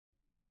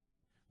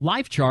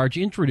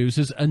LifeCharge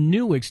introduces a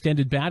new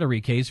extended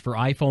battery case for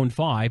iPhone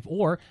 5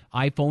 or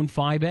iPhone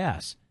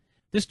 5S.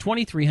 This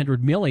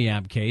 2300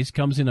 milliamp case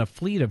comes in a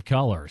fleet of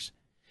colors.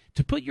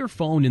 To put your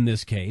phone in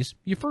this case,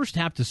 you first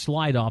have to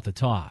slide off the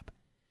top.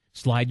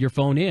 Slide your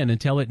phone in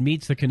until it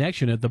meets the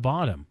connection at the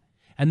bottom,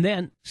 and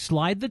then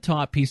slide the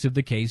top piece of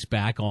the case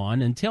back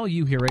on until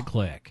you hear it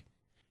click.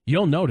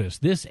 You'll notice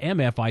this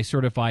MFI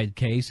certified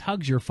case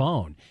hugs your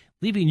phone,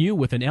 leaving you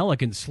with an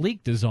elegant,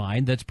 sleek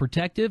design that's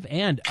protective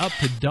and up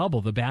to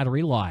double the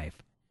battery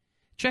life.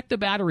 Check the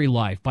battery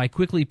life by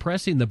quickly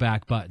pressing the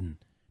back button.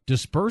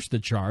 Disperse the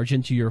charge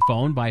into your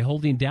phone by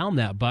holding down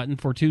that button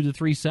for 2 to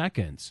 3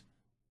 seconds.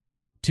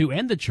 To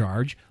end the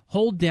charge,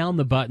 hold down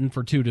the button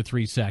for 2 to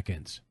 3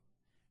 seconds.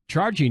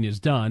 Charging is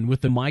done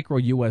with the micro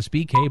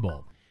USB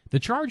cable. The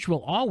charge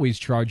will always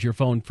charge your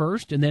phone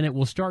first, and then it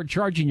will start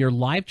charging your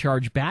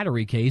LifeCharge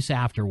battery case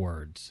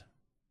afterwards.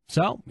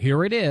 So,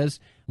 here it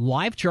is,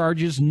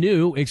 LifeCharge's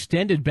new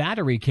extended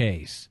battery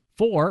case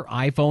for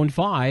iPhone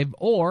 5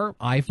 or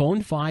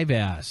iPhone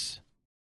 5S.